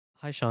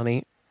Hi,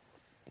 Shani.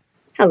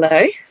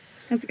 Hello.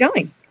 How's it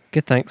going?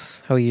 Good,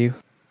 thanks. How are you?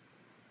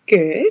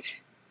 Good.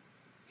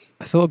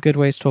 I thought a good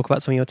way to talk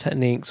about some of your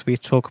techniques, we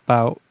talk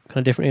about kind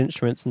of different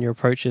instruments and your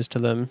approaches to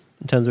them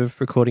in terms of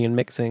recording and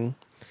mixing,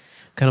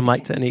 kind of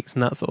mic techniques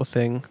and that sort of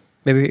thing.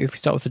 Maybe if we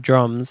start with the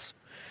drums,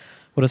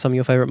 what are some of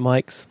your favourite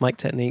mic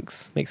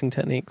techniques, mixing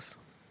techniques?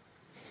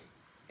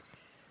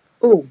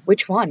 Oh,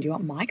 which one? Do you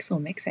want mics or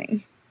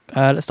mixing?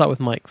 Let's start with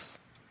mics.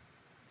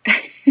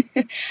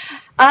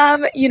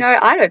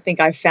 I don't think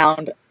I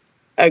found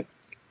a,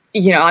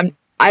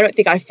 I don't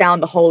think I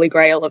found the holy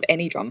grail of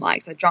any drum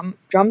mics.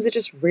 Drums are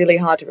just really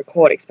hard to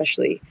record,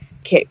 especially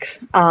kicks.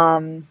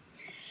 I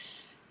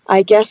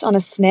guess on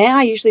a snare,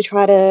 I usually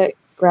try to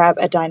grab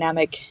a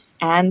dynamic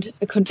and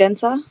a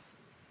condenser.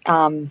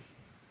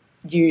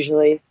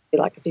 Usually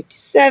like a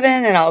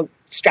 57, and I'll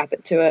strap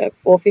it to a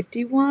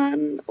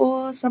 451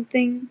 or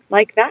something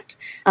like that.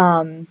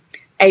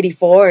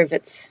 84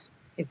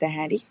 if they're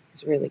handy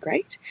is really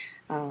great.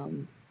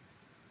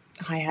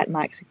 Hi-hat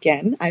mics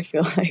again, I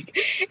feel like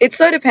it's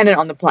so dependent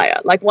on the player.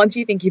 Like once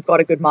you think you've got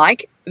a good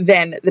mic,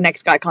 then the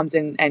next guy comes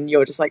in and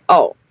you're just like,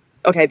 oh,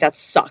 okay, that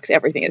sucks.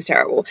 Everything is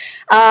terrible.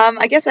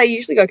 I guess I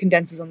usually go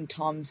condensers on the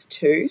toms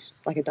too,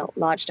 like a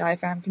large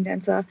diaphragm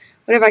condenser,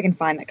 whatever I can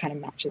find that kind of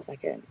matches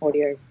like an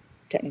Audio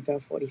Technica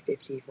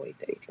 4050,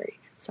 4033,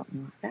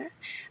 something like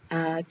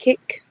that.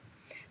 Kick,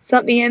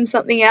 something in,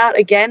 something out.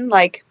 Again,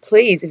 like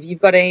please, if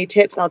you've got any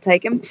tips, I'll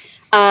take them.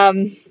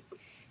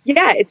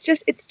 Yeah, it's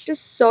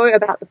just so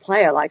about the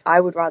player. Like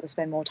I would rather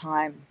spend more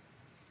time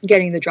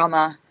getting the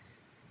drummer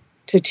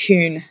to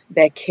tune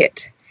their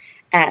kit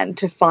and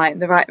to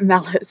find the right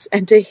mallets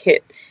and to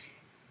hit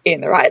in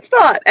the right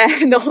spot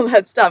and all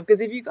that stuff. Because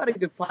if you've got a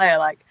good player,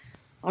 like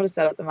I'll just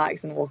set up the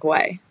mics and walk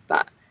away.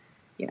 But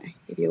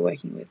if you're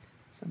working with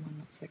someone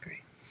not so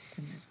great,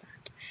 then there's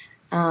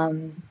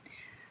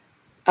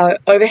that.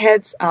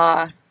 Overheads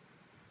are,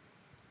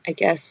 I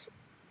guess,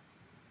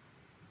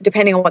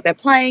 depending on what they're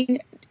playing.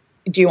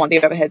 Do you want the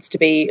overheads to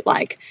be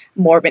like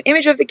more of an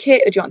image of the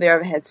kit, or do you want the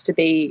overheads to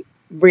be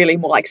really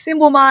more like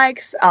cymbal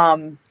mics?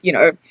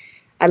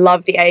 I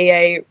love the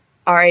AEA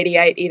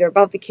R88 either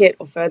above the kit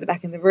or further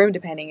back in the room,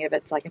 depending if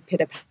it's like a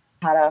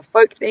pitter-patter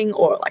folk thing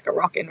or like a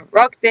rock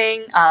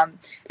thing.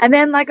 And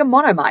then like a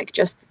mono mic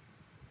just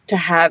to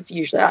have.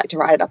 Usually I like to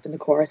write it up in the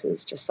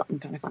choruses, just something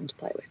kind of fun to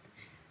play with.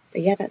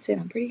 But yeah, that's it.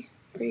 I'm pretty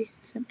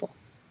simple.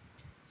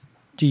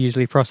 Do you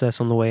usually process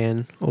on the way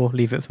in or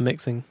leave it for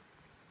mixing?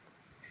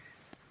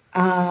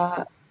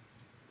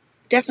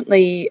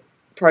 Definitely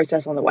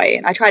process on the way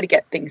in. I try to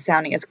get things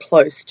sounding as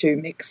close to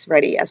mix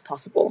ready as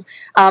possible.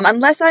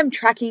 Unless I'm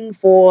tracking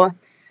for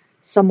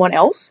someone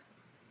else,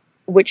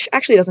 which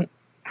actually doesn't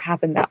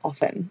happen that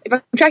often. If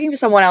I'm tracking for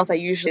someone else, I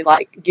usually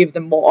give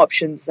them more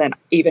options than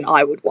even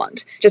I would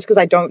want, just because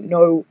I don't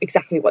know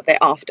exactly what they're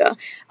after.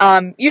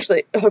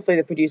 Hopefully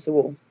the producer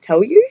will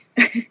tell you,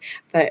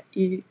 but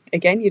you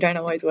don't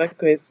always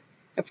work with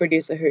a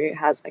producer who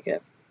has like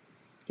a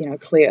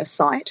clear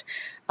sight.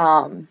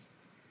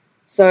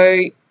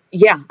 So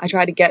yeah, I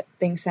try to get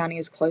things sounding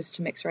as close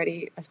to mix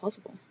ready as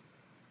possible.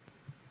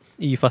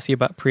 Are you fussy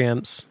about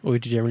preamps, or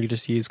do you generally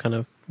just use kind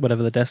of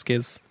whatever the desk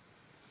is?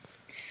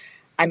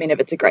 I mean, if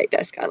it's a great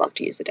desk, I love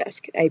to use the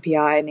desk.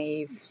 API,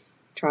 Neve,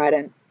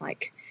 Trident,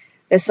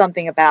 there's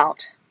something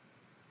about,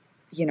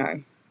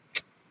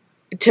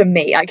 to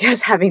me, I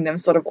guess, having them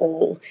sort of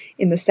all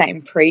in the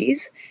same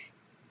pre's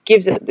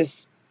gives it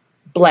this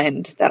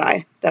blend that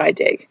I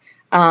dig.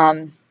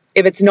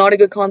 If it's not a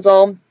good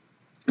console,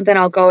 then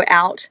I'll go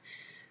out.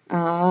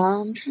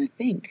 I'm trying to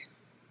think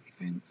if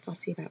I'm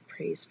fussy about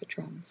pre's for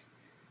drums.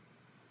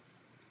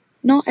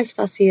 Not as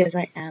fussy as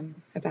I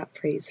am about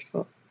pre's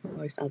for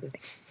most other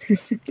things.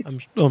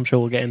 I'm sure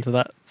we'll get into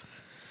that.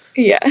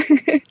 Yeah.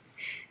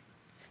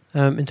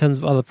 In terms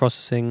of other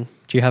processing,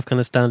 do you have kind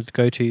of standard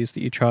go-tos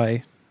that you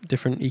try,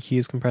 different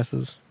EQs,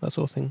 compressors, that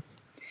sort of thing?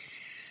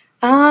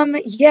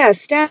 Yeah,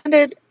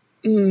 standard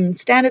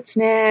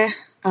snare,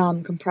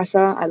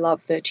 compressor. I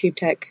love the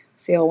TubeTech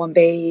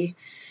CL1B.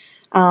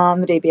 The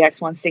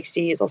DBX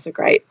 160 is also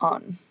great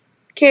on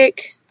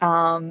kick.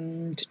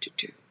 Love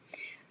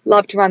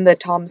to run the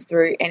toms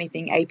through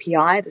anything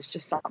API. There's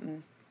just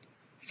something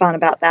fun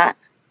about that.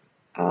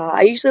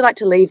 I usually like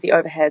to leave the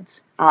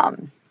overheads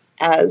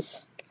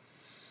as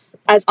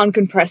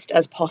uncompressed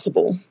as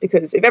possible,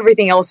 because if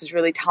everything else is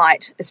really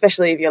tight,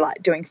 especially if you're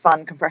doing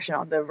fun compression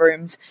on the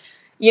rooms,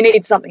 you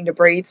need something to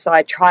breathe. So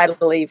I try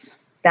to leave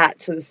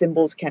that so the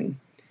cymbals can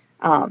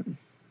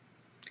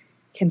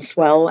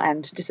swell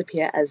and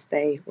disappear as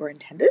they were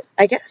intended,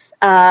 I guess.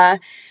 Let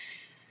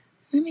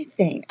me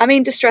think. I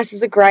mean,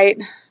 distresses are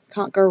great.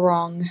 Can't go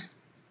wrong.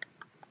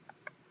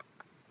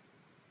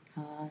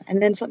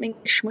 And then something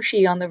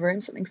smushy on the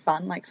room, something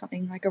fun,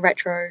 something like a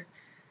retro,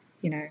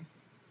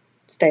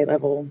 stay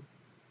level,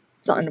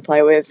 something to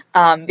play with.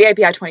 The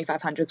API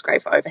 2500 is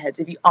great for overheads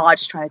if you are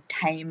just trying to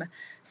tame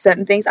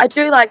certain things. I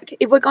do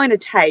if we're going to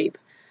tape,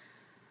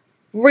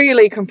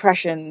 really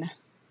compression,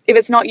 if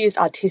it's not used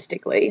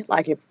artistically,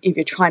 if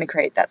you're trying to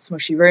create that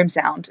smushy room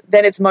sound,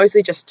 then it's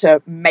mostly just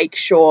to make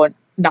sure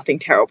nothing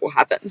terrible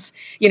happens.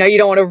 You know, you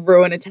don't want to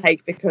ruin a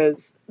take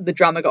because the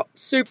drummer got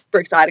super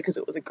excited because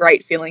it was a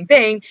great feeling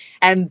thing,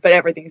 but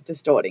everything's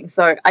distorting.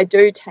 So I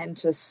do tend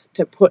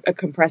to put a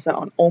compressor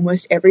on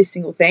almost every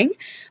single thing,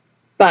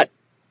 but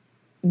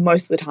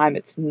most of the time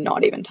it's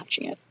not even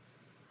touching it.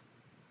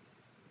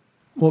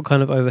 What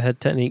kind of overhead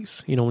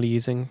techniques are you normally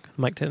using,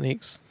 mic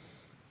techniques?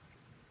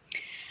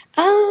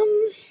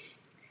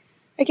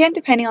 Again,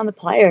 depending on the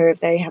player, if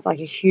they have like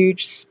a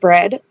huge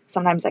spread,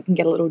 sometimes that can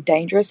get a little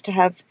dangerous to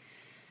have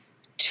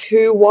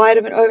too wide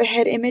of an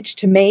overhead image.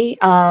 To me,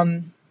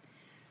 I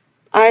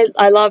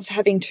love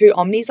having two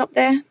omnis up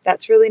there.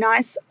 That's really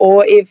nice.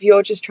 Or if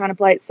you're just trying to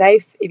play it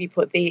safe, if you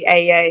put the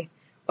AEA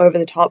over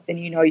the top, then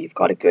you know you've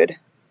got a good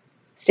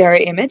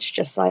stereo image.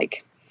 Just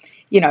like,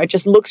 you know, it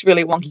just looks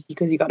really wonky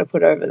because you got to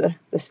put over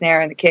the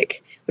snare and the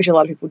kick, which a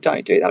lot of people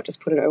don't do. They'll just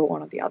put it over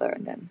one or the other,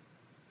 and then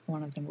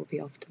one of them will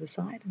be off to the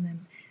side. And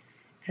then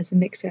as a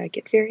mixer, I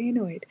get very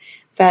annoyed.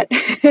 But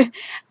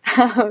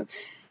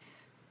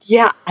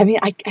yeah, I mean,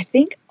 I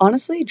think,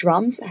 honestly,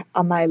 drums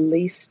are my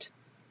least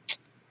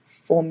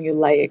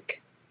formulaic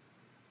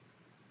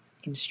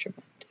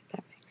instrument, if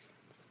that makes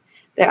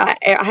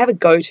sense. I have a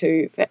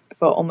go-to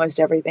for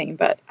almost everything,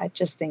 but I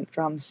just think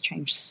drums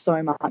change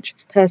so much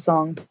per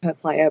song, per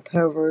player,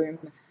 per room.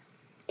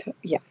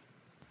 Yeah.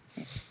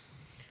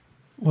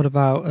 What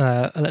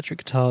about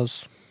electric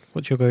guitars?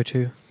 What's your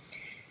go-to?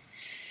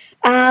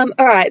 All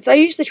right, so I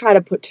usually try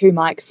to put two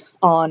mics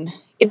on.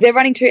 If they're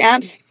running two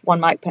amps, one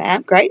mic per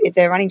amp, great. If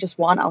they're running just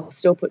one, I'll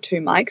still put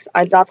two mics.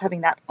 I love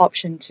having that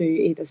option to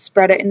either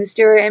spread it in the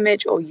stereo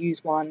image or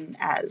use one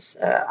as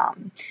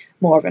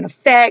more of an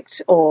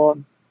effect or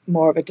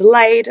more of a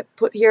delay to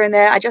put here and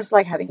there. I just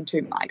like having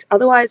two mics.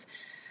 Otherwise,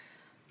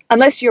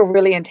 unless you're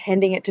really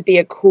intending it to be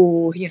a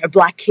cool, you know,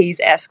 Black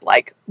Keys-esque,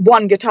 like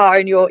one guitar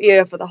in your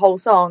ear for the whole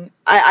song,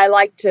 I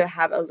like to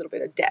have a little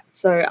bit of depth.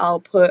 So I'll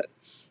put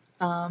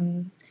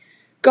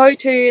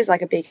go-tos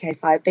like a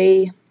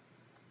BK5B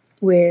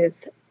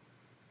with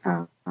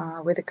a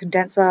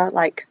condenser,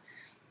 like,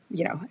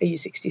 you know, a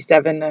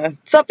U67,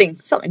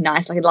 something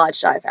nice, like a large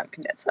diaphragm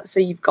condenser. So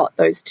you've got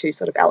those two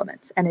sort of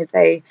elements. And if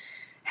they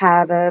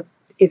have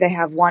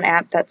one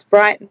amp that's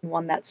bright and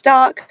one that's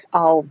dark,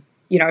 I'll,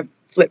 you know,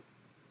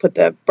 put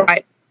the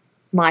bright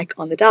mic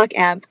on the dark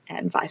amp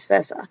and vice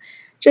versa.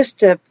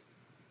 Just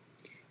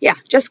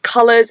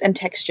colors and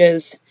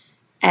textures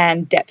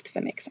and depth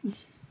for mixing.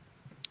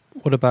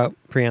 What about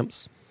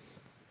preamps?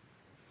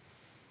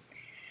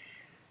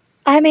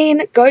 I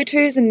mean,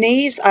 go-tos and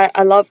Neves,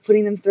 I love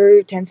putting them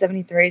through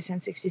 1073s,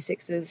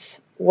 1066s,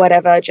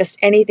 whatever, just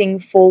anything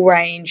full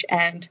range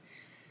and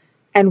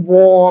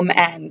warm.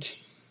 And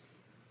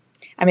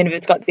I mean, if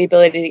it's got the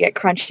ability to get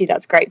crunchy,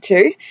 that's great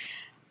too.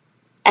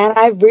 And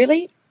I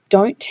really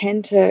don't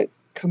tend to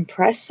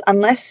compress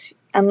unless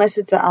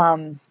it's a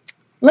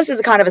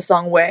kind of a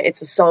song where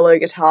it's a solo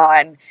guitar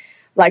and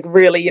like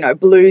really, you know,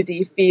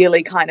 bluesy,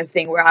 feely kind of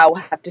thing where I'll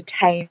have to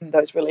tame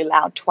those really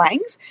loud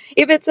twangs.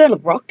 If it's a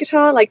rock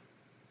guitar, like,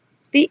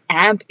 the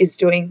amp is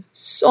doing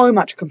so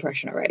much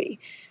compression already.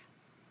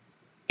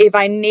 If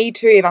I need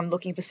to, if I'm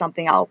looking for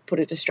something, I'll put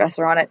a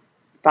distressor on it,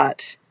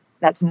 but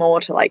that's more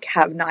to like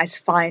have nice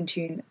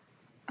fine-tune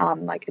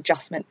like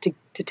adjustment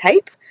to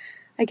tape,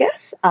 I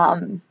guess,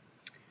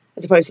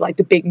 as opposed to like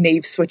the big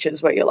Neve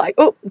switches where you're like,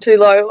 oh, I'm too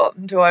low, oh,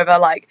 I'm too over.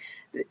 Like,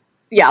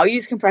 yeah, I'll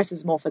use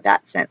compressors more for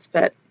that sense,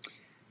 but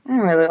I don't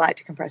really like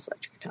to compress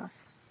electric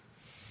guitars.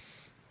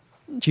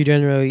 Do you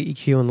generally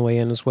EQ on the way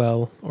in as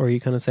well, or are you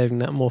kind of saving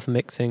that more for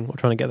mixing or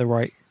trying to get the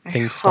right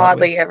thing to start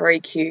with? Hardly ever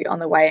EQ on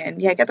the way in.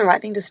 Yeah, get the right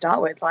thing to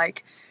start with.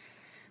 Like,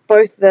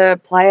 both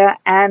the player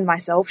and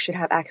myself should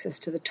have access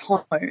to the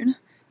tone.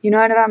 You know,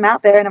 and if I'm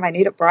out there and if I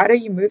need it brighter,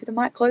 you move the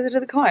mic closer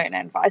to the cone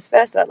and vice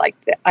versa. Like,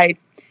 I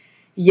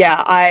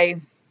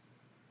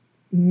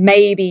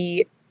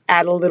maybe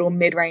add a little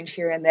mid-range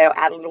here and there,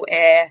 add a little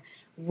air,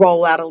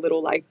 roll out a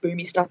little like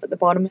boomy stuff at the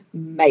bottom,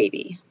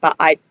 maybe. But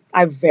I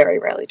very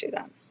rarely do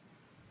that.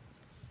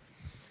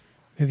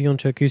 Moving on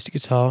to acoustic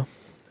guitar,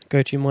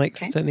 go-to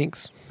mics,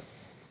 techniques.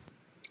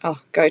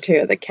 Oh, go-to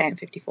are the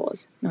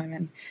KM54s. No,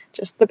 man,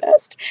 just the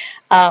best.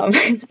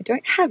 I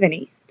don't have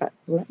any, but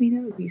let me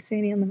know if you see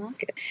any on the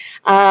market.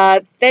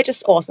 They're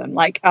just awesome.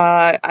 Like,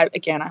 I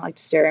like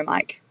to stereo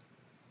mic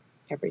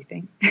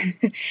everything.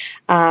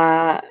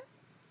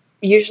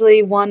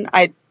 Usually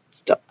I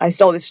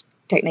stole this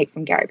technique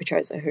from Gary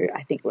Petroza, who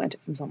I think learned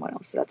it from someone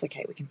else, so that's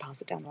okay. We can pass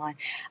it down the line.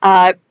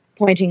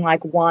 Pointing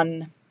like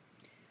one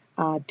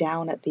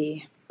down at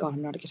the... God,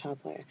 I'm not a guitar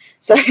player.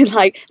 So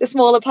like the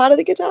smaller part of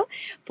the guitar,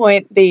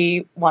 point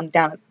the one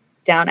down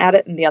at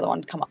it and the other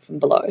one come up from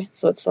below.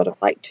 So it's sort of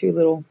like two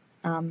little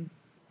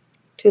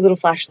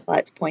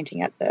flashlights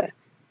pointing at the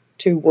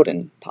two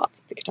wooden parts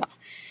of the guitar.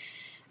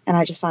 And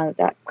I just find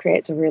that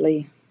creates a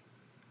really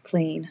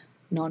clean,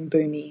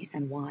 non-boomy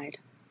and wide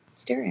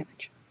stereo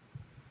image.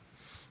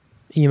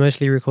 Are you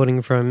mostly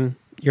recording from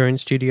your own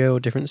studio or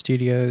different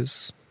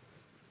studios?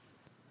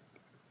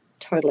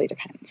 Totally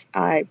depends.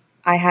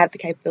 I have the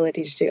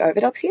capability to do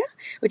overdubs here,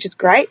 which is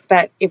great,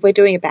 but if we're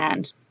doing a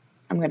band,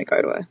 I'm going to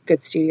go to a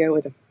good studio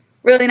with a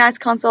really nice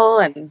console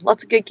and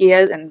lots of good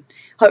gear and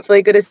hopefully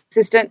a good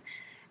assistant.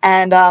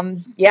 And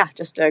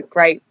just a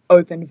great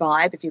open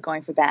vibe if you're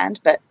going for band,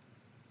 but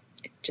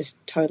it just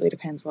totally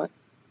depends what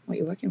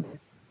you're working with.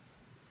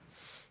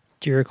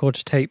 Do you record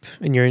to tape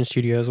in your own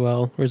studio as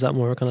well, or is that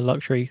more a kind of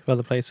luxury of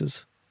other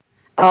places?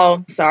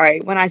 Oh,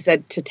 sorry. When I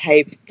said to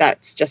tape,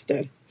 that's just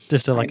a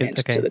like it,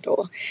 okay. To the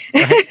door.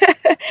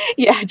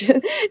 Yeah,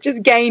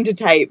 just gain to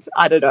tape.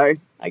 I don't know.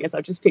 I guess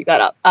I'll just pick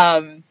that up.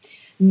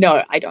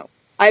 No, I don't.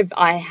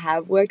 I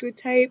have worked with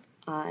tape.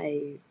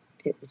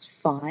 It was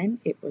fine.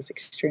 It was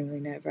extremely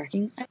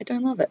nerve-wracking. I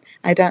don't love it.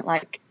 I don't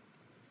like,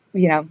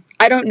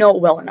 I don't know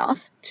it well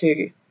enough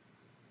to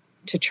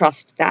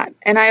trust that.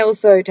 And I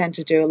also tend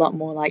to do a lot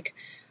more like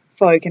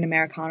folk and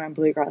Americana and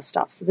bluegrass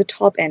stuff. So the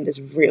top end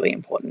is really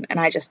important. And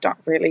I just don't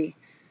really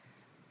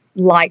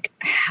like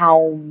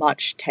how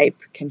much tape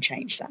can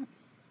change that.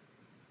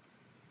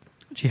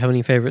 Do you have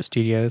any favourite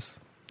studios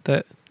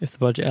that, if the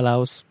budget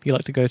allows, you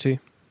like to go to?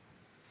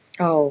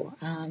 Oh,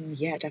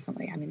 yeah,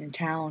 definitely. I mean, in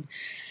town,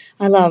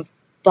 I love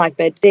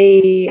Blackbird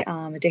D,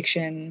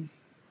 Addiction,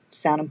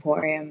 Sound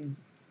Emporium,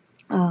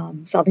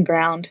 Southern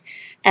Ground.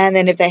 And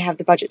then if they have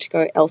the budget to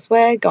go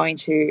elsewhere, going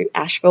to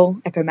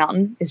Asheville, Echo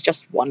Mountain is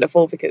just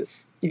wonderful,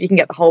 because if you can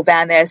get the whole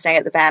band there, staying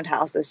at the band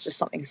house, there's just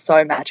something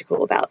so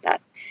magical about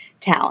that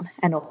town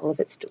and all of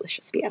its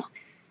delicious beer.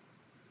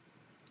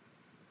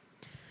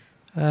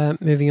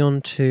 Moving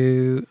on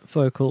to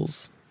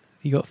vocals.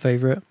 Have you got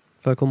favourite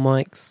vocal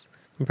mics,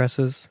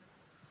 compressors?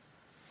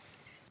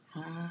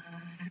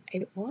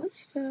 It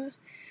was for...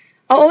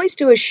 I always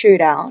do a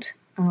shootout,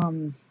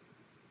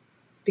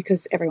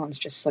 because everyone's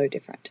just so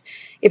different.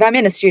 If I'm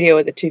in a studio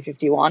with a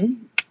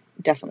 251,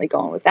 definitely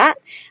going with that.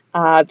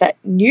 That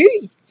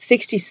new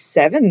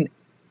 67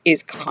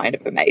 is kind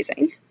of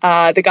amazing.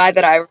 The guy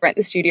that I rent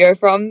the studio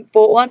from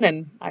bought one,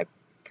 and I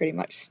pretty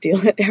much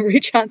steal it every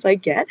chance I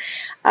get.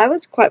 I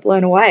was quite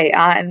blown away.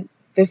 And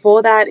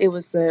before that, it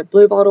was the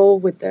Blue Bottle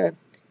with the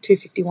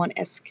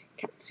 251-esque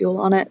capsule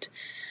on it.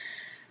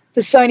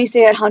 The Sony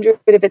C800,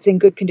 if it's in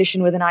good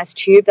condition with a nice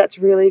tube, that's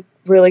really,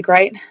 really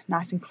great.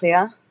 Nice and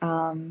clear.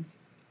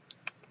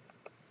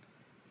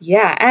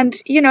 Yeah, and,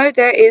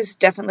 there is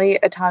definitely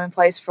a time and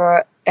place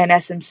for an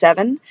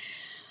SM7.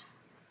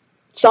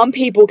 Some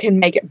people can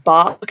make it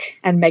bark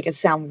and make it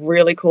sound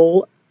really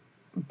cool,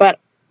 but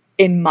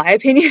in my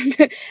opinion,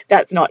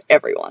 that's not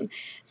everyone.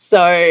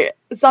 So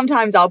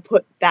sometimes I'll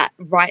put that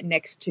right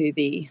next to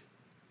the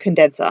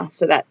condenser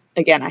so that,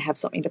 again, I have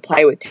something to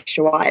play with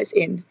texture-wise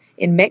in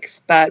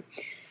mix, but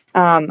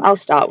I'll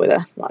start with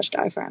a large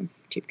diaphragm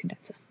tube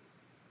condenser.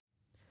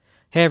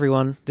 Hey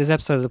everyone, this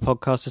episode of the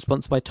podcast is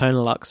sponsored by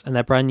Tonalux and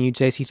their brand new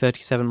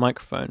JC37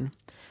 microphone.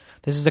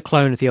 This is a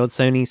clone of the old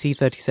Sony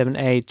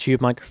C37A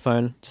tube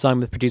microphone designed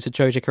with producer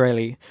Joe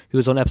Gicorelli, who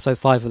was on episode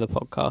 5 of the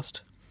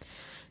podcast.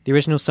 The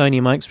original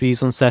Sony mics were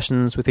used on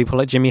sessions with people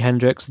like Jimi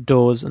Hendrix, The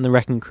Doors and The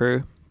Wrecking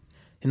Crew.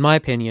 In my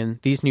opinion,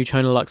 these new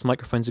Tonalux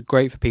microphones are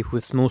great for people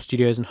with small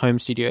studios and home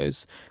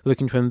studios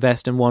looking to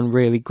invest in one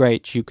really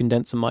great tube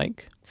condenser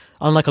mic.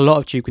 Unlike a lot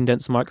of tube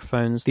condenser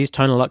microphones, these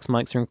Tonalux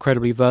mics are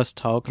incredibly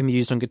versatile, can be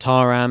used on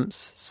guitar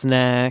amps,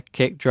 snare,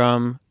 kick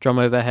drum, drum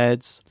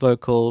overheads,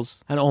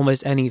 vocals, and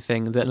almost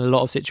anything that in a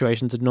lot of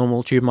situations a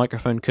normal tube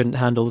microphone couldn't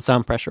handle the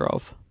sound pressure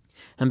of.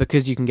 And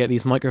because you can get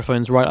these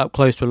microphones right up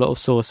close to a lot of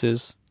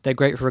sources, they're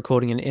great for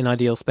recording in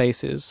ideal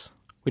spaces,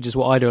 which is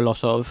what I do a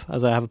lot of,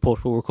 as I have a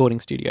portable recording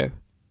studio.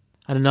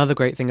 And another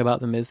great thing about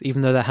them is,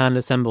 even though they're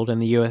hand-assembled in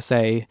the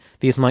USA,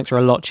 these mics are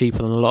a lot cheaper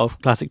than a lot of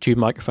classic tube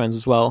microphones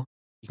as well.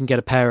 You can get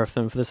a pair of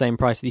them for the same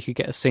price that you could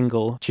get a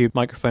single tube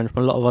microphone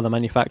from a lot of other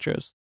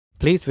manufacturers.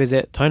 Please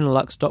visit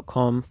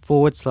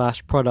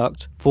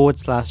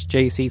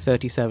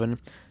tonalux.com/product/JC37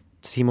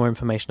 to see more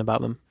information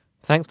about them.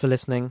 Thanks for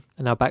listening,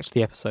 and now back to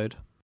the episode.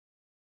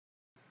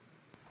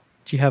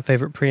 Do you have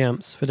favourite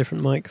preamps for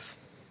different mics?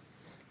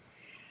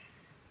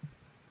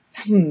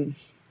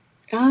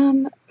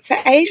 For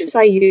ages,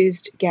 I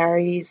used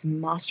Gary's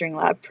Mastering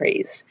Lab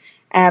pre's,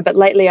 but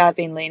lately I've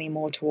been leaning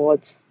more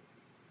towards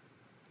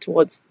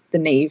the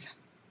Neve.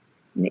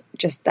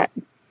 Just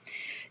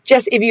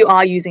if you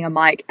are using a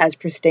mic as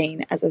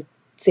pristine as a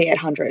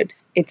C800,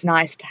 it's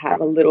nice to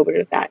have a little bit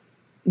of that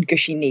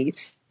gushy Neve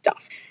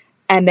stuff.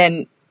 And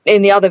then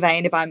in the other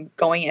vein, if I'm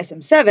going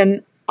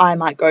SM7, I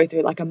might go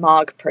through like a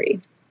Marg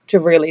pre to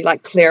really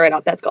like clear it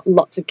up. That's got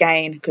lots of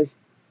gain, because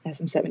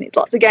SM7 needs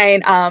lots of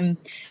gain.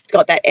 It's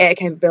got that air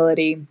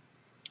capability.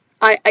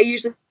 I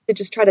usually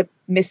just try to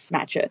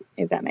mismatch it,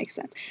 if that makes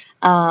sense.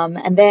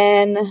 And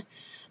then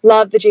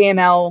love the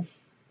GML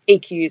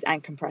EQs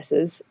and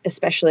compressors,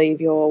 especially if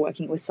you're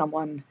working with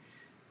someone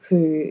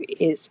who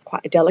is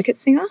quite a delicate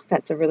singer.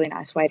 That's a really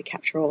nice way to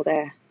capture all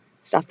their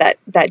stuff. That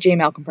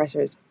GML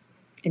compressor is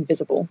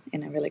invisible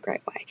in a really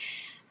great way.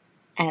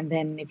 And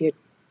then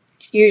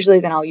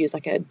then I'll use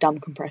like a dumb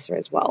compressor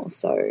as well.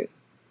 So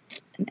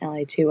an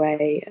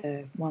LA2A,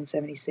 a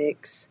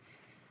 176,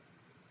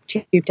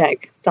 Tube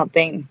Tech,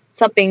 something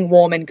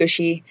warm and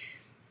gushy.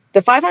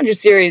 The 500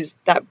 series,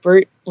 that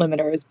brute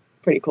limiter is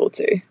pretty cool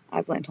too.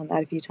 I've learnt on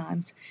that a few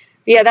times.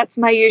 But yeah, that's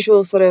my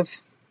usual sort of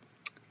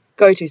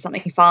go-to,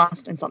 something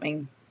fast and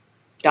something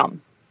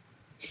dumb.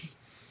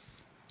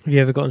 Have you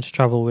ever got into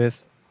trouble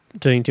with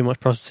doing too much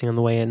processing on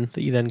the way in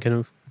that you then kind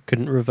of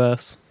couldn't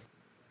reverse?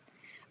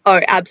 Oh,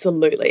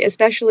 absolutely.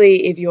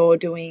 Especially if you're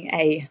doing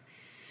a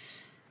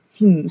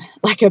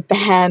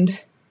band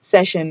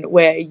session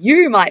where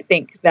you might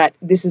think that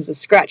this is a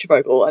scratch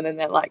vocal, and then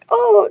they're like,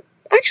 "Oh,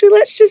 actually,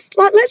 let's just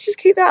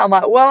keep that." I'm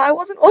like, "Well, I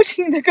wasn't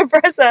watching the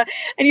compressor,"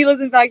 and you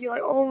listen back, you're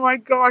like, "Oh my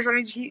gosh!" I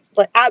mean, she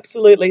like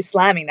absolutely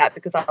slamming that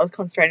because I was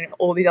concentrating on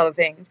all these other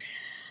things.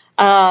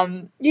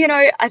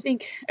 I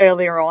think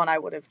earlier on I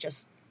would have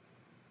just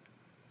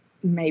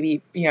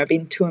maybe,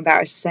 been too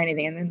embarrassed to say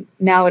anything. And then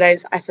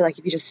nowadays I feel like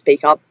if you just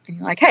speak up and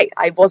you're like, "Hey,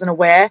 I wasn't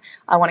aware.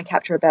 I want to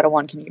capture a better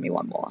one. Can you give me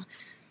one more?"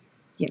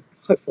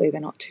 Hopefully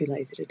they're not too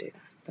lazy to do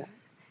that. But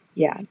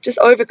yeah, just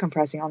over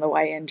compressing on the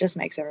way in just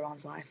makes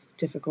everyone's life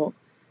difficult.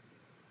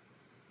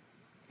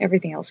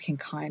 Everything else can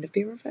kind of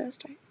be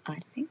reversed, I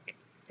think.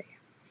 But yeah.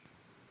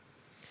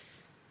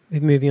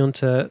 We're moving on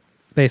to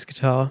bass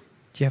guitar.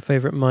 Do you have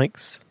favourite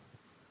mics,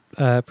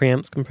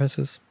 preamps,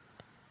 compressors?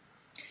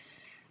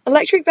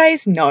 Electric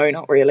bass? No,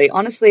 not really.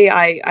 Honestly,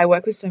 I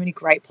work with so many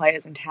great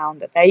players in town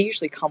that they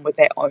usually come with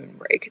their own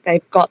rig.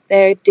 They've got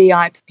their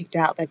DI picked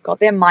out. They've got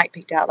their mic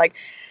picked out. Like,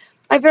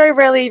 I very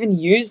rarely even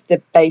use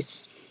the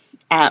bass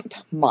amp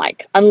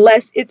mic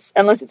unless it's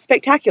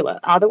spectacular.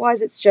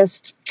 Otherwise, it's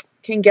just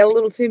can get a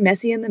little too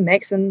messy in the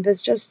mix, and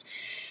there's just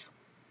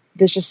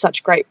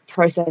such great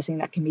processing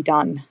that can be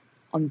done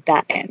on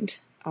that end.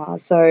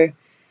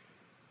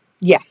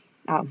 Yeah.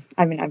 I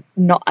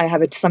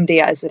have some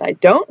DIs that I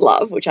don't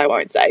love, which I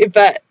won't say,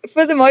 but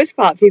for the most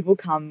part, people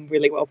come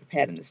really well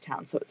prepared in this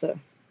town, so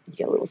you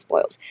get a little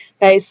spoiled.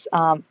 Bass,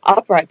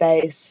 upright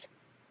bass.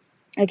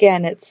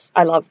 Again,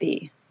 I love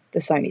the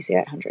Sony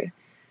C800.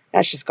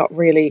 That's just got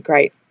really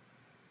great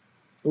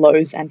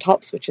lows and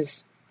tops, which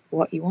is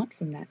what you want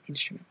from that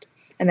instrument.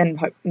 And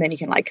then you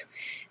can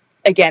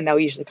again, they'll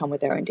usually come with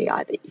their own DI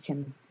that you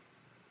can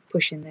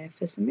push in there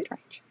for some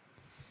mid-range.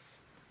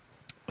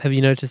 Have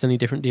you noticed any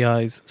different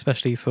DIs,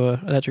 especially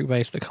for electric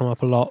bass, that come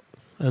up a lot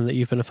and that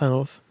you've been a fan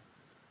of?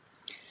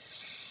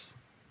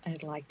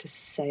 I'd like to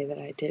say that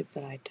I did,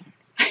 but I don't.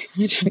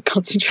 I don't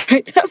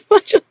concentrate that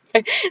much on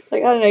it. It's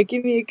like, I don't know,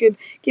 give me a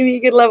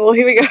good level.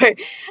 Here we go.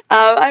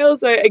 I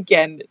also,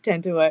 again,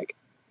 tend to work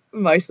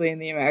mostly in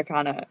the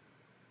Americana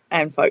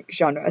and folk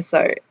genre.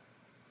 So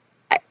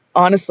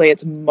honestly,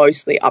 it's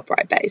mostly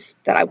upright bass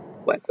that I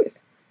work with.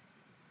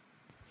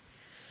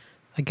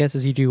 I guess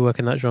as you do work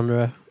in that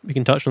genre, we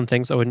can touch on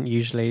things I wouldn't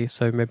usually.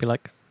 So maybe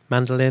like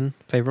mandolin,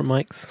 favorite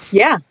mics?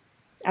 Yeah,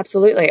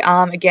 absolutely.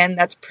 Again,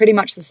 that's pretty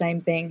much the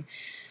same thing.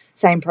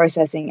 Same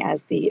processing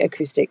as the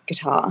acoustic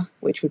guitar,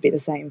 which would be the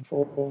same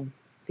for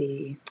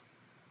the,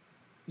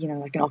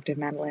 like an octave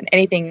mandolin.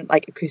 Anything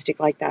like acoustic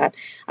like that,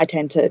 I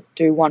tend to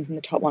do one from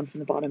the top, one from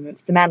the bottom. If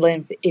it's the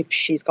mandolin, if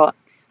she's got,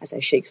 I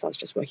say she because I was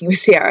just working with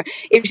Sierra,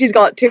 if she's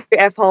got 2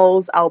 F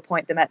holes, I'll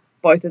point them at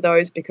both of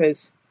those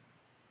because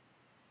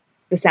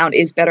the sound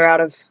is better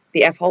out of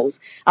the F holes.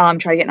 Try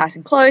to get nice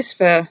and close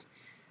for,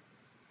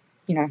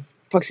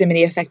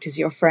 proximity effect is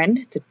your friend.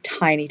 It's a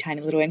tiny,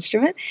 tiny little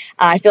instrument.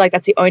 I feel like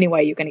that's the only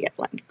way you're going to get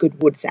like good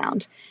wood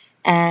sound.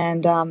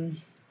 And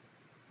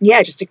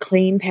just a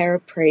clean pair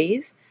of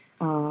pre's,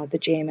 the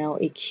GML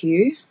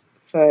EQ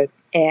for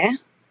air,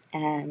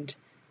 and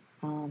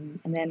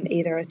then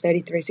either a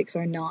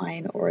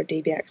 33609 or a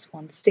DBX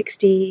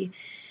 160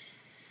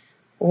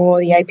 or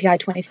the API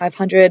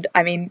 2500.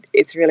 I mean,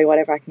 it's really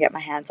whatever I can get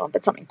my hands on,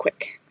 but something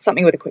quick,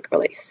 something with a quick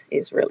release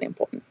is really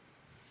important.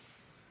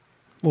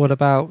 What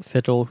about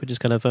fiddle, which is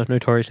kind of a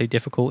notoriously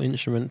difficult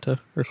instrument to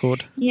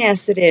record?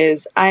 Yes, it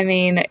is. I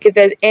mean, if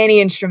there's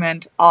any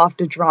instrument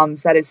after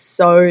drums that is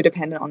so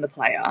dependent on the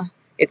player,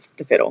 it's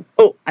the fiddle.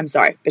 Oh, I'm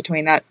sorry,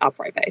 between that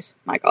upright bass.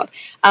 My God.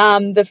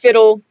 The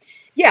fiddle,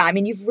 yeah, I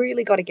mean, you've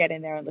really got to get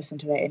in there and listen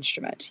to their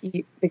instrument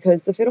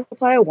because the fiddle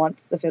player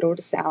wants the fiddle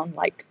to sound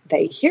like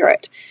they hear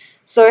it.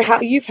 So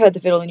how you've heard the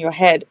fiddle in your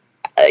head,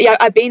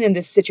 I've been in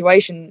this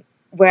situation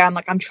where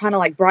I'm trying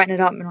to brighten it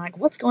up and I'm like,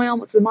 what's going on?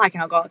 What's the mic?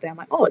 And I'll go out there. I'm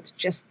like, oh, it's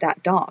just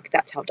that dark.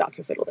 That's how dark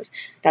your fiddle is.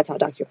 That's how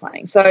dark you're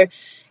playing. So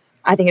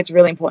I think it's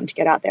really important to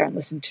get out there and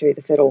listen to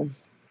the fiddle,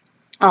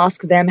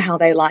 ask them how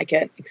they like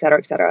it, et cetera,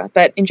 et cetera.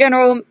 But in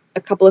general,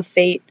 a couple of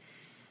feet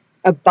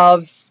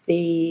above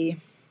the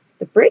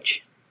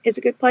bridge is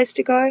a good place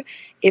to go.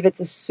 If it's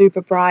a super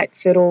bright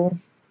fiddle,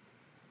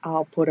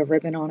 I'll put a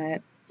ribbon on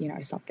it,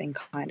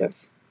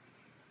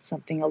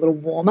 something a little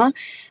warmer.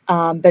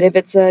 But if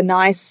it's a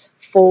nice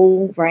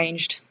full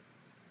ranged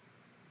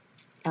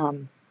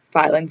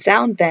violin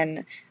sound,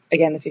 then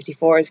again, the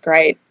 54 is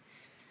great.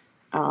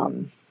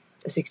 The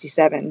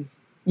 67,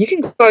 you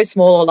can go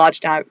small or large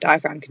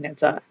diaphragm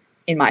condenser,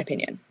 in my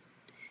opinion.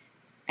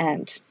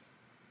 And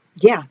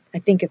yeah, I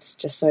think it's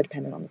just so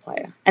dependent on the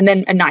player. And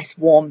then a nice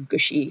warm,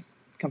 gushy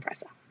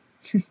compressor.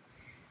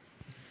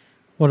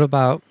 What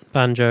about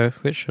banjo,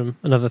 which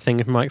another thing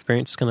in my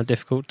experience is kind of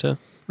difficult to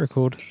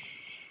record?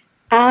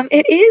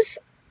 It is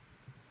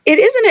it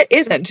isn't. It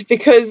isn't,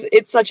 because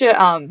it's such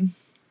a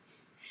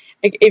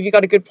if you've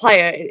got a good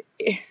player,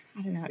 I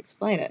don't know how to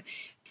explain it.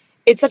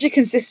 It's such a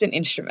consistent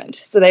instrument,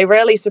 so they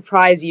rarely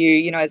surprise you.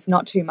 You know, it's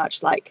not too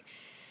much like,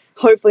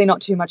 hopefully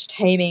not too much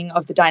taming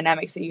of the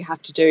dynamics that you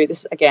have to do.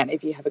 This, again,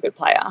 if you have a good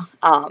player.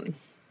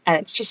 And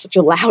it's just such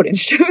a loud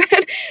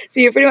instrument. So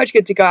you're pretty much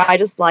good to go. I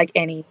just like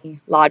any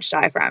large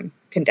diaphragm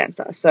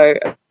condenser. So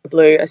a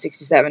Blue, a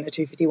 67, a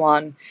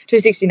 251,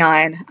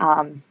 269,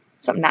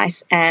 something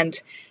nice.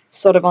 And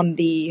sort of on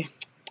the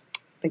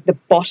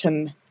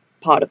bottom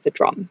part of the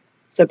drum.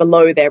 So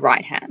below their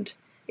right hand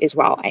is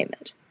where I'll aim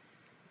it.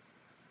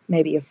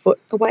 Maybe a foot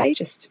away,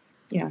 just,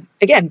 you know,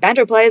 again,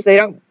 banjo players, they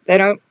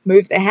don't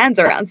move their hands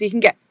around, so you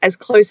can get as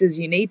close as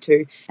you need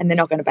to, and they're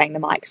not going to bang the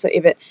mic. So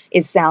if it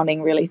is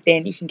sounding really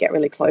thin, you can get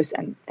really close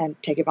and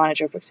take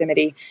advantage of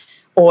proximity.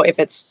 Or if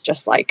it's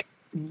just like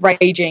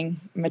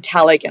raging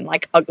metallic and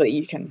like ugly,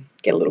 you can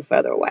get a little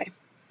further away.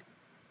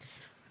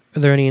 Are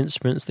there any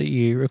instruments that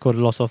you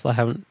recorded a lot of that I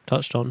haven't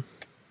touched on?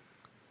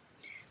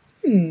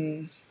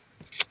 I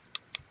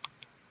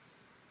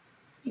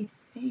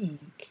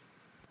think.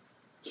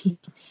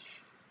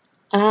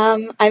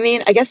 I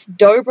mean, I guess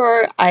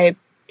dobro, I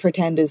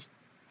pretend is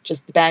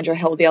just the banjo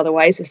held the other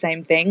way. It's the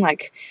same thing.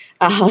 Like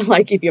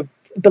if you're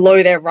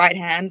below their right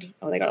hand,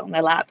 or they got it on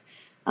their lap,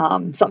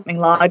 something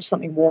large,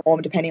 something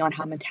warm, depending on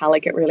how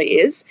metallic it really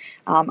is.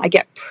 I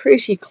get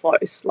pretty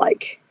close,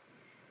 like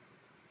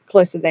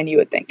closer than you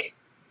would think.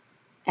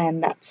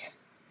 And that's,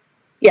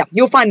 yeah,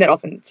 you'll find that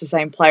often it's the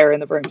same player in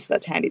the room, so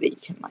that's handy that you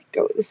can like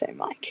go with the same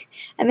mic.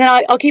 And then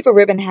I'll keep a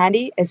ribbon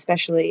handy,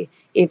 especially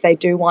if they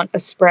do want a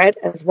spread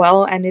as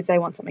well, and if they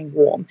want something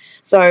warm.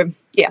 So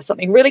yeah,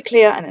 something really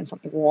clear and then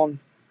something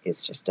warm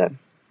is just a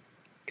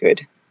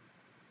good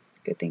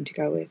thing to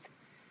go with.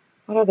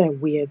 What other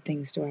weird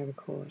things do I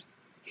record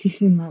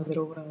in my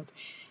little world?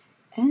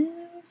 Do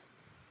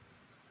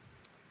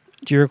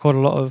you record a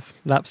lot of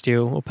lap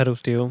steel or pedal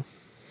steel?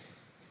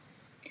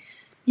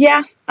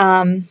 Yeah.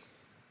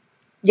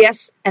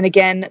 Yes, and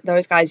again,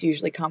 those guys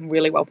usually come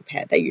really well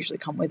prepared. They usually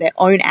come with their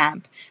own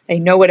amp. They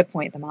know where to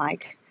point the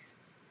mic.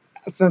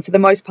 For the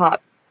most part,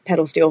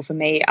 pedal steel for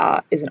me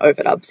is an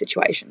overdub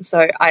situation.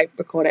 So I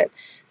record it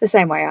the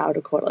same way I would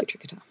record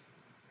electric guitar.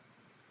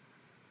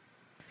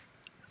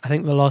 I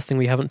think the last thing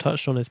we haven't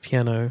touched on is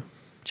piano.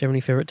 Do you have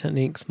any favourite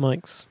techniques,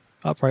 mics,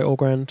 upright or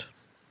grand?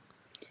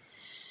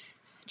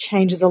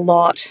 Changes a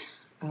lot.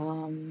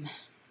 For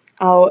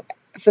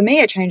me,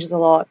 it changes a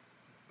lot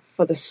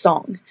for the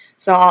song.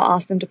 So I'll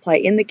ask them to play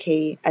in the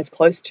key as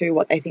close to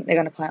what they think they're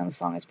going to play on the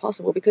song as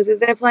possible, because if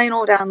they're playing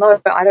all down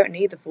low, I don't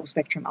need the full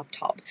spectrum up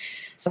top.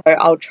 So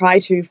I'll try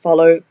to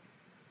follow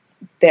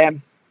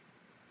their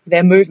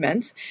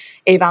movements.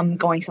 If I'm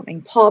going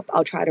something pop,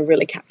 I'll try to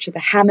really capture the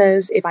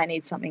hammers. If I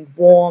need something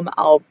warm,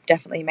 I'll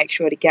definitely make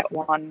sure to get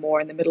one more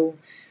in the middle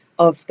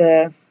of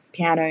the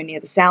piano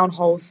near the sound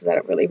holes so that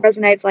it really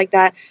resonates like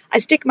that. I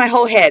stick my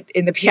whole head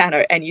in the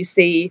piano and you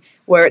see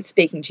where it's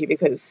speaking to you,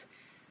 because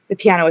the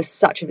piano is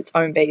such of its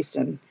own beast,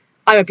 and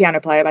I'm a piano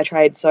player by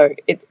trade, so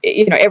it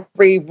you know,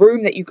 every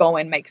room that you go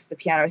in makes the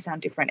piano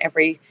sound different.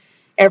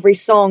 Every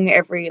song,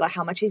 like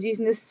how much he's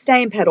using the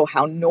sustain pedal,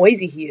 how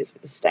noisy he is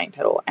with the sustain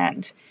pedal.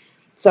 And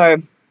so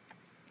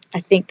I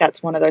think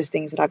that's one of those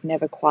things that I've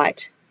never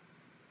quite,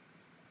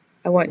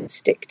 I won't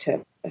stick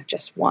to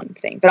just one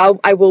thing, but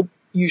I will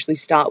usually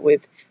start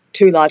with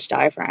 2 large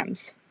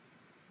diaphragms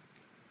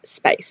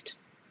spaced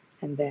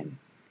and then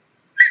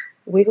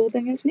wiggle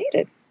them as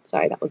needed.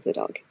 Sorry, that was the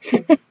dog.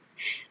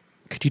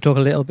 Could you talk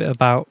a little bit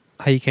about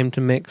how you came to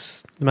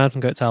mix the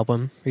Mountain Goats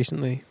album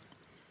recently?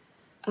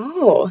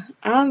 Oh,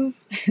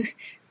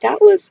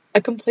 that was a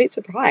complete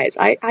surprise.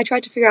 I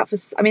tried to figure out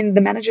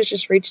the managers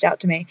just reached out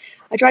to me.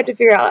 I tried to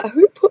figure out, like,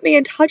 who put me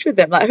in touch with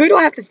them? Like, who do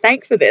I have to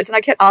thank for this? And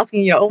I kept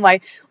asking, you know,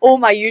 all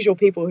my usual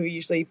people who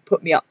usually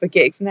put me up for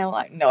gigs. And they're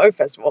like, no,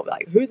 first of all,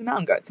 like, who's the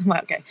Mountain Goats? I'm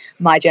like, okay,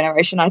 my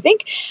generation, I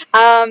think.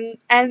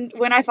 And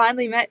when I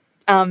finally met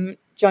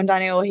John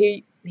Daniel,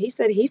 he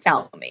said he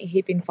found me.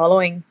 He'd been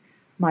following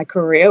my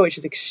career, which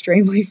is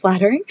extremely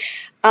flattering.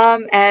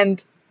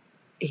 And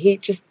he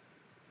just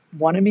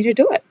wanted me to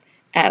do it.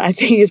 And I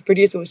think his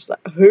producer was just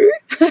like, who?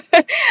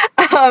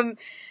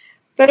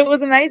 But it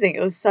was amazing.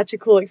 It was such a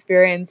cool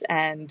experience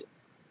and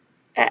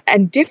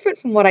different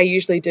from what I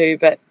usually do.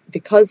 But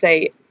because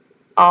they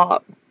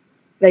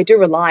do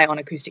rely on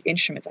acoustic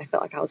instruments, I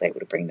felt like I was able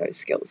to bring those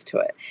skills to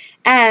it.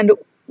 And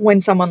when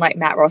someone like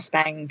Matt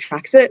Rossbang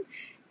tracks it,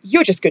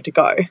 you're just good to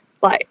go.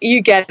 Like, you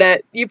get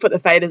it, you put the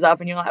faders up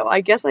and you're like, well, I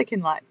guess I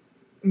can like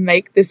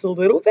make this a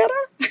little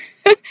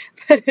better.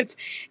 But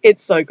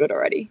it's so good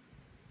already.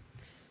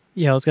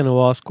 Yeah, I was going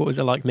to ask, what was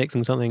it like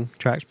mixing something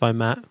tracked by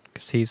Matt?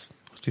 Because he's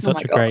obviously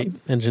such a great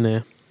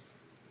engineer.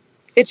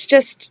 It's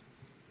just,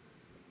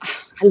 I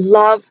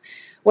love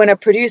when a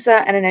producer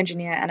and an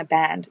engineer and a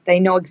band, they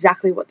know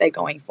exactly what they're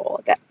going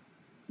for.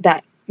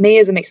 That me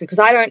as a mixer, because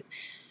I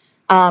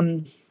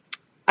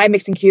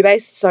mix in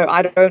Cubase, so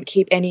I don't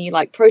keep any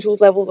like Pro Tools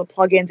levels or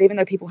plugins. Even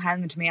though people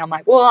hand them to me, I'm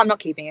like, well, I'm not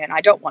keeping it, and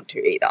I don't want to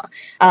either.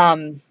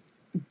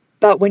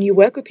 But when you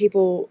work with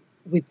people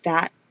with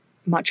that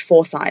much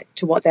foresight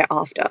to what they're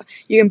after,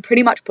 you can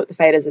pretty much put the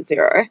faders at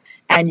 0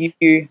 and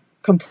you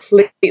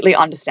completely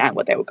understand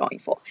what they were going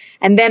for.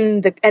 And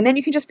then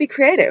you can just be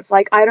creative.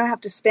 Like, I don't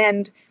have to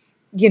spend,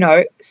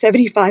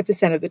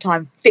 75% of the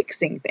time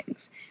fixing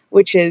things,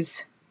 which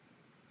is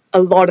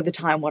a lot of the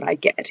time what I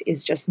get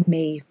is just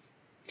me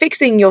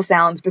fixing your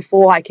sounds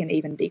before I can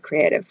even be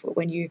creative. But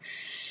when you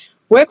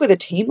work with a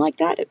team like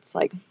that, it's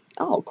like,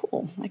 oh,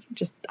 cool.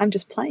 I'm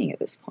just playing at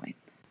this point.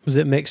 Was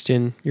it mixed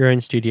in your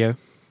own studio?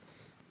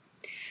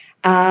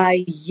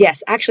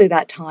 Yes. Actually,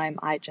 that time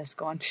I'd just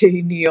gone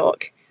to New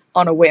York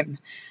on a whim.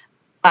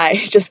 I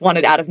just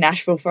wanted out of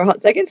Nashville for a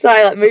hot second. So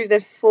I moved there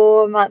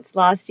 4 months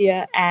last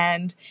year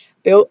and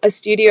built a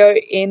studio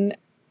in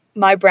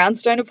my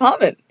brownstone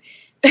apartment.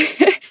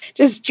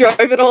 Just drove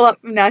it all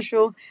up from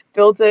Nashville,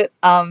 built it,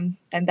 and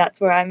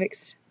that's where I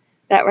mixed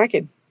that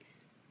record.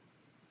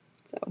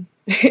 So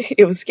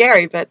it was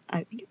scary, but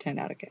I think it turned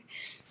out okay.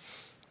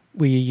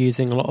 Were you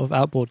using a lot of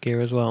outboard gear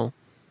as well?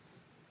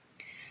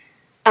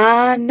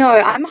 No,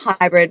 I'm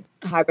a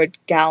hybrid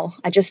gal.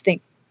 I just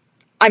think,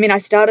 I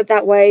started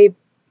that way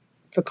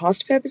for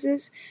cost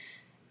purposes,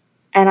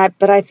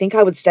 but I think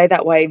I would stay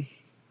that way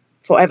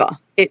forever.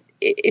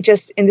 It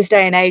just, in this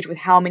day and age with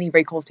how many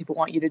recalls people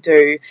want you to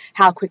do,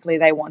 how quickly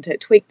they want it,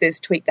 tweak this,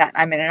 tweak that.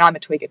 And I'm a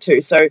tweaker too.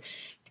 So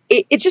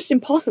it's just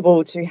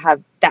impossible to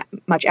have that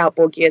much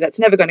outboard gear that's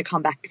never going to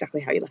come back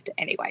exactly how you left it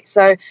anyway.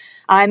 So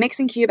I mix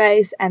in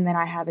Cubase, and then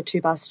I have a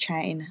 2-bus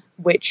chain,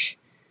 which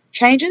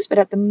changes, but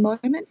at the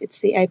moment it's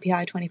the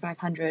API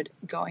 2500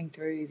 going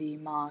through the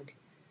Marg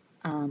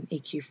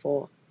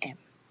EQ4M.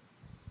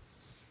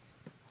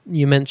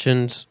 You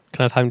mentioned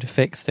kind of having to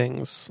fix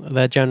things. Are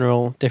there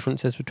general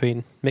differences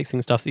between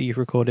mixing stuff that you've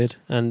recorded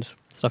and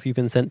stuff you've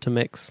been sent to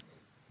mix?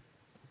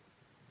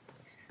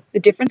 The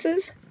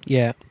differences?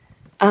 Yeah.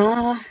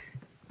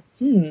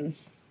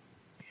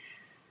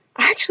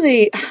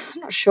 Actually, I'm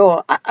not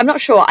sure. I'm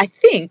not sure. I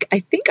think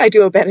I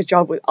do a better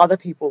job with other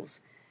people's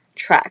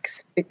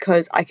tracks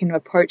because I can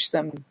approach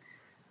them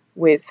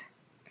with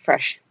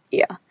fresh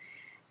ear,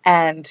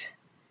 and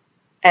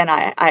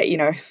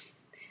I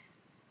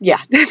yeah,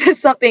 there's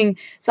something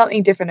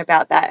different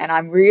about that, and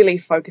I'm really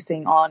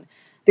focusing on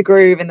the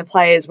groove and the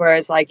players.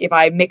 Whereas, like, if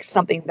I mix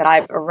something that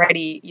I've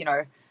already,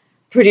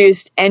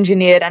 produced,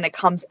 engineered, and it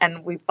comes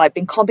and we've like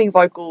been comping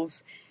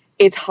vocals,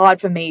 it's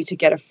hard for me to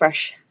get a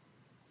fresh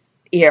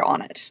ear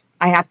on it.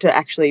 I have to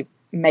actually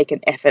make an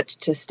effort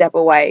to step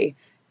away,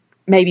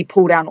 maybe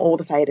pull down all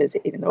the faders,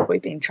 even though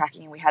we've been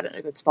tracking and we had it in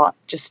a good spot,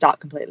 just start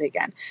completely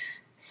again.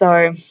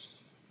 So,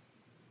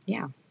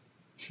 yeah,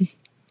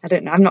 I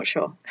don't know. I'm not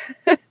sure.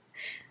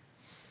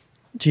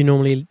 Do you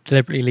normally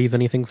deliberately leave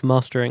anything for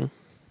mastering?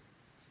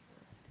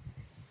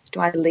 Do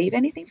I leave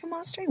anything for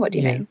mastering? What do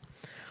you mean?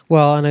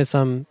 Well, I know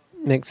some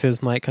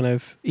mixers might kind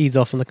of ease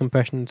off on the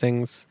compression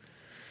things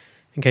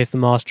in case the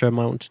masterer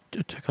might want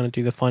to kind of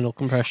do the final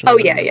compression. Oh,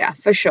 yeah,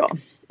 for sure.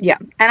 Yeah.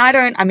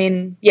 And my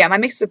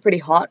mixes are pretty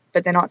hot,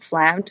 but they're not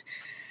slammed.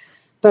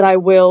 But I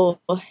will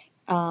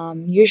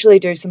usually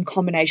do some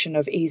combination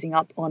of easing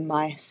up on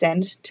my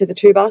send to the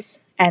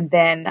 2-bus. And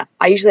then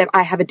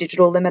I have a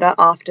digital limiter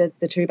after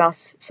the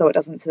 2-bus, so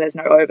there's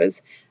no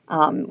overs,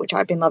 which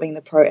I've been loving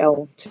the Pro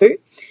L2.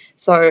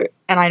 So,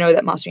 and I know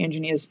that mastering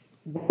engineers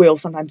will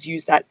sometimes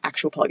use that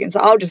actual plugin. So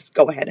I'll just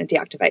go ahead and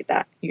deactivate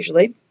that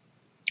usually,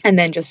 and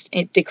then just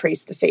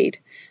decrease the feed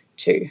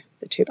to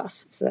the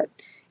 2-bus so that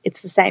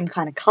it's the same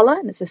kind of color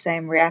and it's the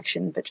same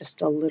reaction, but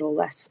just a little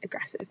less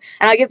aggressive.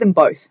 And I give them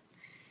both.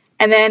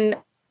 And then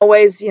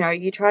always,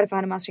 you try to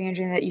find a mastering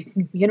engineer that you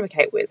can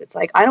communicate with. It's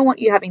like, I don't want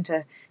you having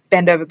to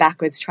bend over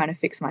backwards trying to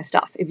fix my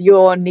stuff. If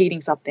you're needing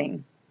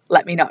something,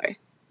 let me know,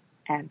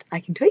 and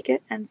I can tweak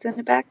it and send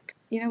it back,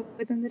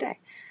 within the day.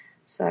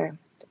 So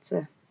that's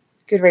a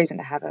good reason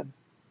to have a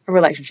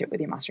relationship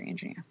with your mastering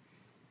engineer.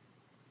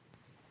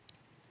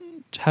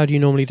 How do you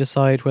normally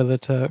decide whether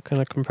to kind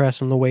of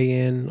compress on the way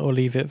in or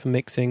leave it for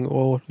mixing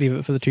or leave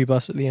it for the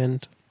 2-bus at the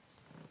end?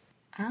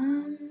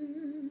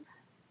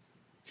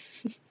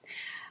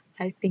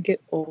 I think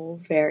it all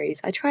varies.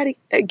 I try to,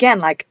 again,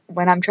 like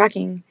when I'm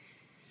tracking,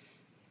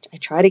 I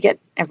try to get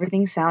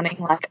everything sounding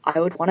like I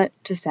would want it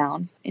to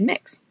sound in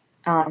mix.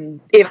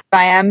 If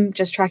I am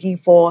just tracking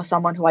for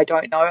someone who I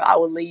don't know, I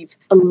will leave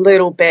a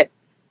little bit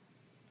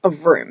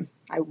of room.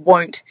 I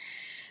won't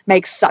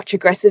make such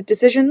aggressive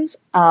decisions.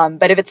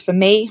 But if it's for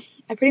me,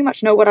 I pretty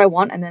much know what I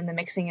want, and then the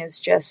mixing is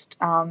just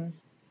finessing.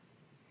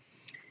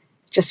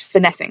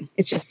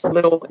 It's just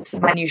it's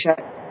minutiae.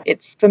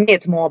 For me,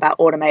 it's more about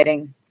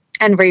automating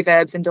and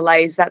reverbs and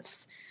delays.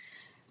 That's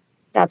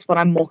what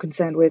I'm more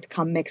concerned with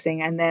come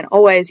mixing. And then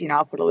always,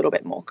 I'll put a little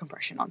bit more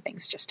compression on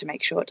things just to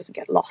make sure it doesn't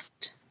get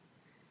lost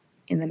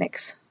in the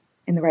mix,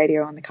 in the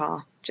radio, on the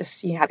car.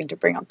 Just you having to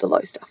bring up the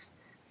low stuff.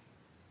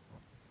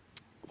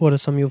 What are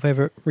some of your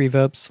favorite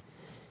reverbs?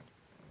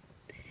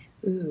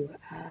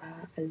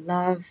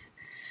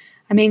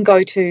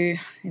 Go-to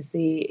is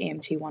the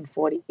EMT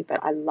 140,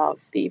 but I love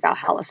the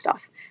Valhalla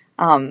stuff.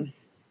 I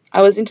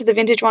was into the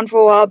vintage one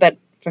for a while, but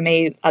for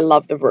me, I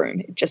love the Room.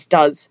 It just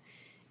does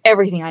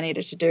everything I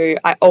needed to do.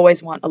 I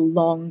always want a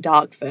long,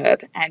 dark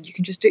verb, and you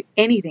can just do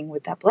anything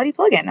with that bloody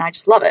plugin. I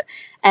just love it.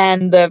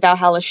 And the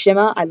Valhalla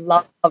Shimmer, I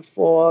love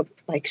for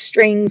like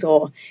strings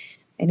or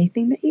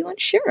anything that you want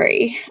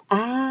shimmery.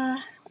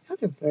 What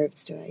other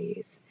verbs do I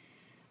use?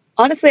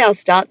 Honestly, I'll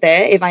start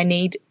there. If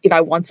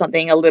I want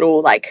something a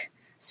little like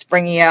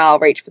springier, I'll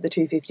reach for the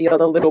 250 or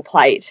the little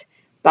plate.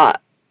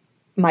 But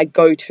my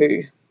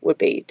go-to would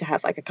be to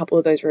have like a couple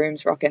of those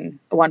rooms rocking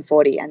a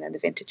 140 and then the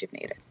vintage if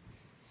needed.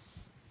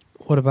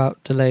 What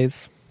about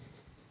delays?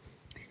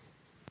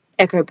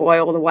 Echo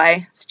Boy all the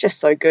way. It's just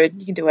so good.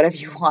 You can do whatever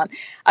you want.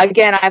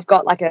 Again, I've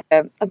got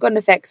an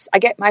effects. I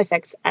get my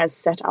effects as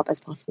set up as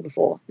possible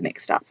before the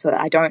mix starts, so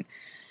that I don't,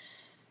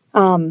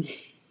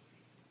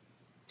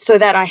 so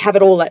that I have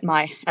it all at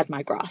my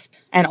grasp.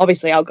 And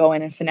obviously, I'll go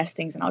in and finesse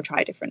things, and I'll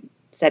try different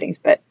settings.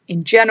 But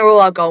in general,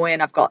 I'll go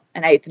in. I've got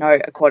an eighth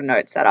note, a quarter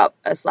note set up,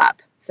 a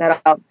slap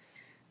set up,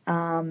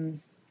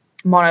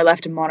 mono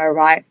left and mono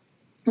right,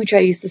 which I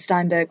use the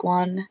Steinberg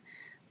one.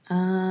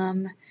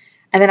 And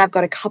then I've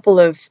got a couple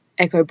of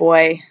Echo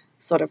Boy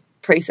sort of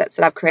presets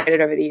that I've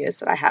created over the years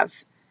that I have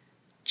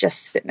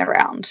just sitting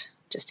around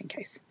just in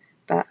case.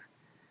 But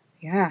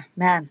yeah,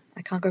 man,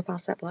 I can't go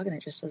past that plugin.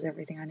 It just does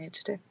everything I need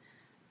to do.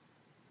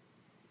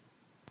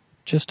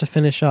 Just to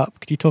finish up,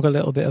 could you talk a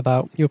little bit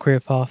about your career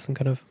path and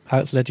kind of how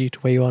it's led you to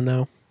where you are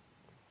now?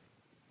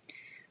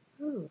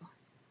 Ooh,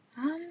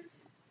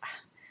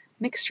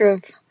 mixture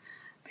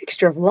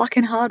of luck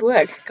and hard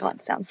work. God,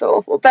 it sounds so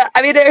awful. But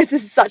I mean, there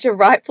is such a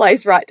right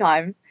place, right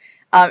time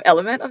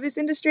element of this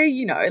industry.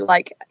 You know,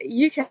 like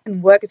you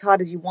can work as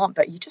hard as you want,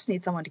 but you just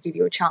need someone to give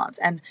you a chance.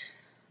 And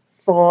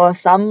for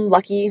some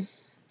lucky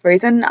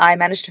reason, I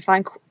managed to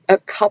find a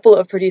couple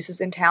of producers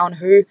in town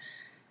who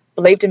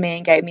believed in me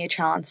and gave me a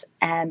chance.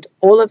 And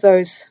all of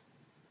those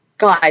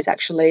guys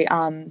actually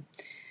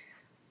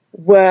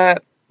were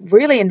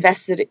really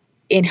invested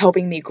in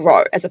helping me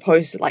grow as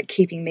opposed to like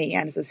keeping me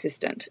as an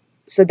assistant.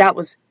 So that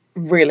was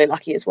really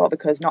lucky as well,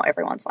 because not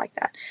everyone's like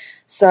that.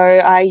 So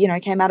I,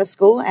 came out of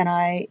school and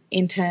I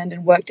interned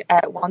and worked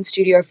at one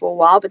studio for a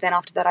while. But then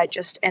after that, I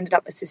just ended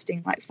up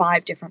assisting like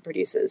 5 different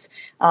producers,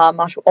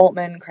 Marshall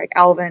Altman, Craig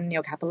Alvin,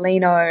 Neil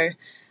Capolino,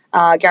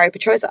 Gary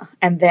Petrosa,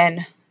 and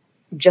then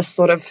just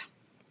sort of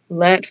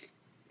learnt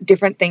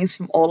different things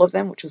from all of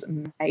them, which was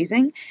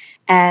amazing,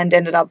 and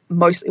ended up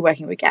mostly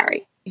working with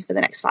Gary for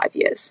the next 5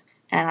 years.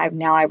 And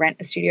I rent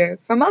a studio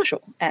from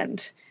Marshall.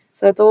 And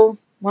so it's all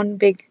one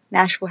big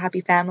Nashville happy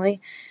family.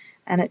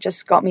 And it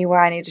just got me where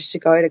I needed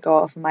to go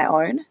off on my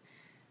own,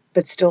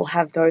 but still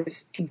have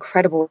those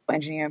incredible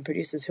engineer and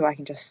producers who I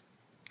can just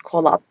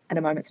call up at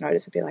a moment's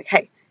notice and be like,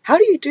 hey, how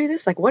do you do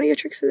this? Like, what are your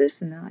tricks for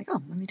this? And they're like,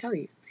 oh, let me tell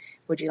you.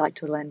 Would you like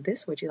to lend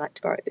this? Would you like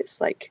to borrow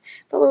this? Like,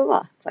 blah, blah,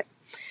 blah. It's like,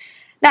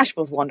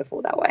 Nashville's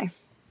wonderful that way.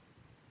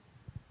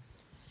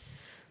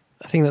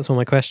 I think that's all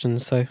my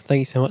questions. So thank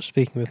you so much for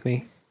speaking with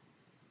me.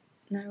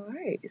 No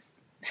worries.